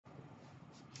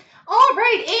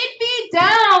right,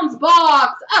 8feetDown's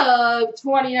box of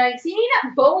 2019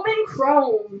 Bowman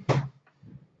Chrome.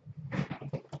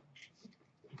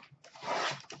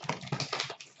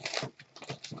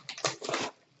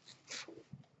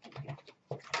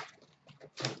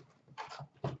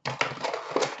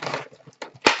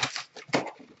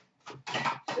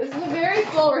 This is a very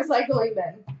full recycling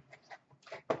bin.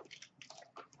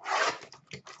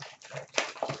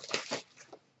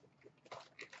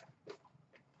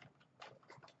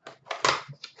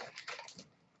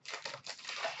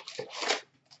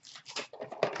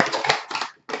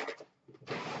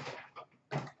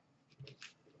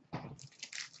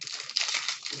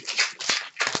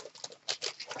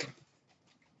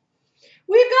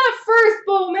 We've got a first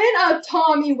Bowman of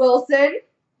Tommy Wilson,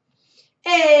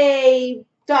 a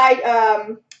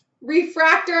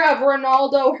refractor of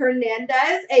Ronaldo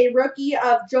Hernandez, a rookie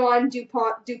of John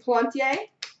Duplantier,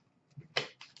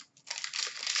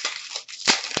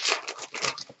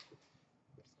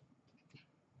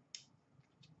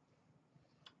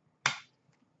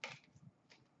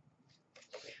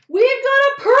 we've got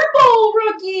a purple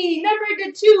rookie, number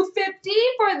to 250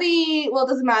 for the, well, it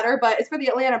doesn't matter, but it's for the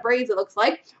Atlanta Braves, it looks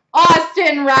like,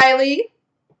 Austin Riley.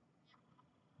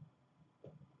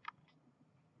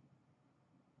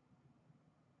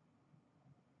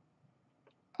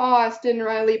 Austin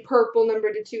Riley, purple,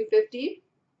 number to 250.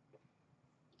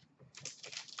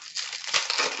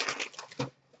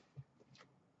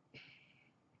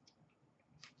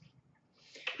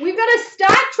 We've got a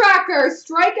stat tracker,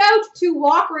 strikeout to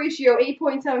walk ratio,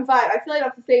 8.75. I feel like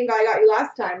that's the same guy I got you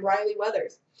last time, Riley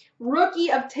Weathers.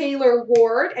 Rookie of Taylor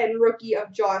Ward and rookie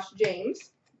of Josh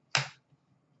James.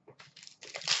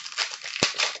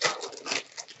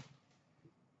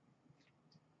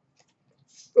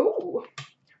 Ooh.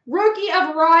 Rookie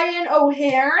of Ryan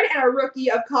O'Hearn and a rookie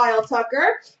of Kyle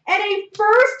Tucker. And a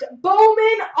first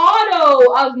Bowman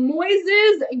auto of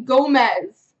Moises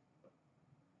Gomez.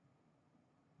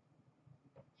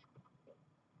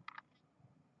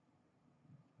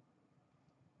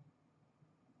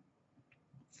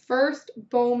 First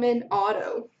Bowman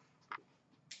auto.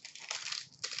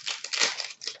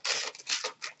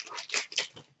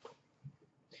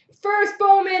 First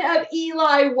Bowman of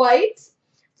Eli White.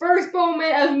 First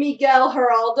Bowman of Miguel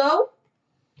Geraldo.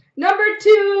 Number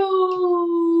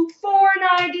 2,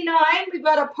 $4.99. We've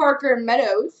got a Parker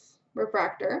Meadows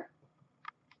refractor.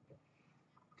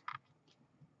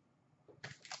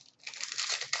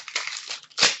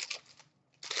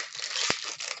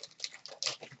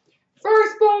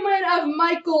 First Bowman of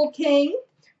Michael King.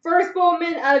 First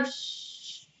Bowman of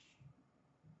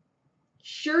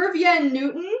Shervyen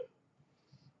Newton.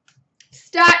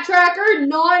 Stat tracker,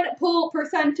 non-pull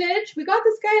percentage. We got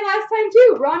this guy last time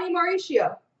too, Ronnie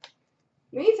Mauricio.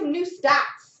 We need some new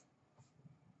stats.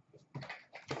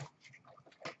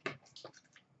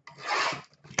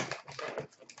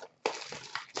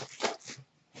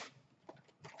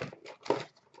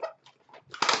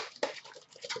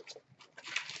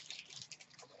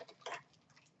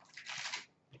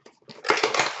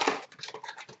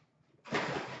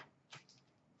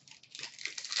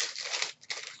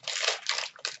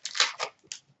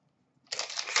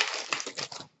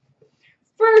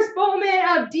 First Bowman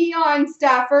of Deion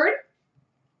Stafford.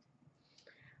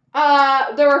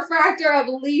 The refractor of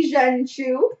Lee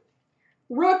Zhen-Chu.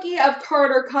 Rookie of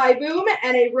Carter Kieboom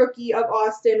and a rookie of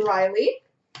Austin Riley.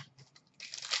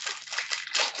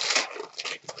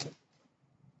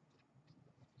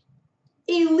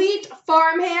 Elite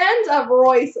Farmhands of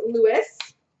Royce Lewis.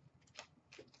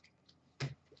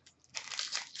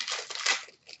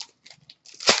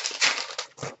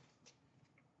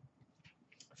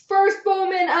 First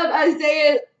Bowman of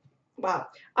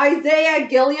Isaiah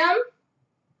Gilliam.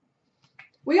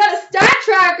 We got a stat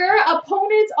tracker,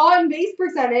 opponents on base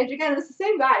percentage. Again, it's the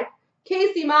same guy.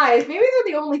 Casey Mize. Maybe they're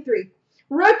the only three.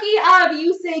 Rookie of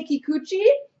Yusei Kikuchi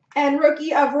and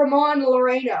rookie of Ramon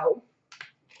Laureano.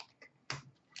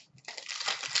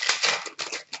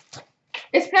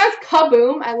 It's pronounced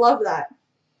Kaboom. I love that.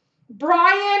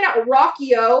 Brian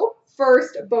Rocchio,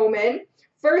 first Bowman.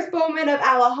 First Bowman of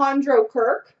Alejandro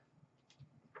Kirk.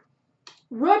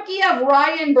 Rookie of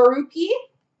Ryan Baruki.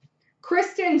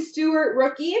 Kristen Stewart,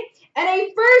 rookie. And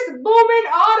a first Bowman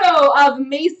auto of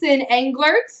Mason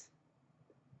Englert.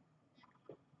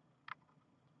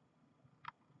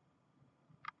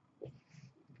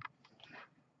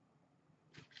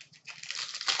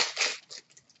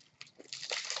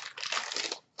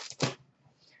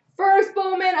 First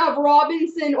Bowman of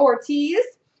Robinson Ortiz.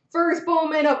 First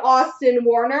Bowman of Austin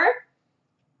Warner.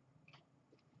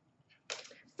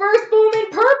 First Bowman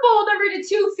purple, number to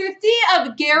 250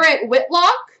 of Garrett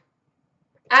Whitlock.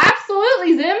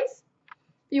 Absolutely, Zims.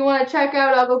 If you want to check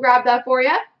out, I'll go grab that for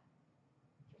you.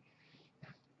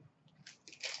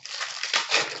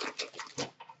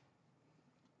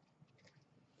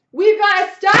 We've got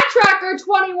a Stat Tracker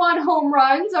 21 home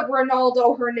runs of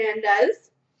Ronaldo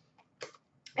Hernandez.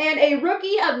 And a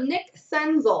rookie of Nick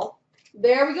Senzel.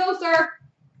 There we go, sir.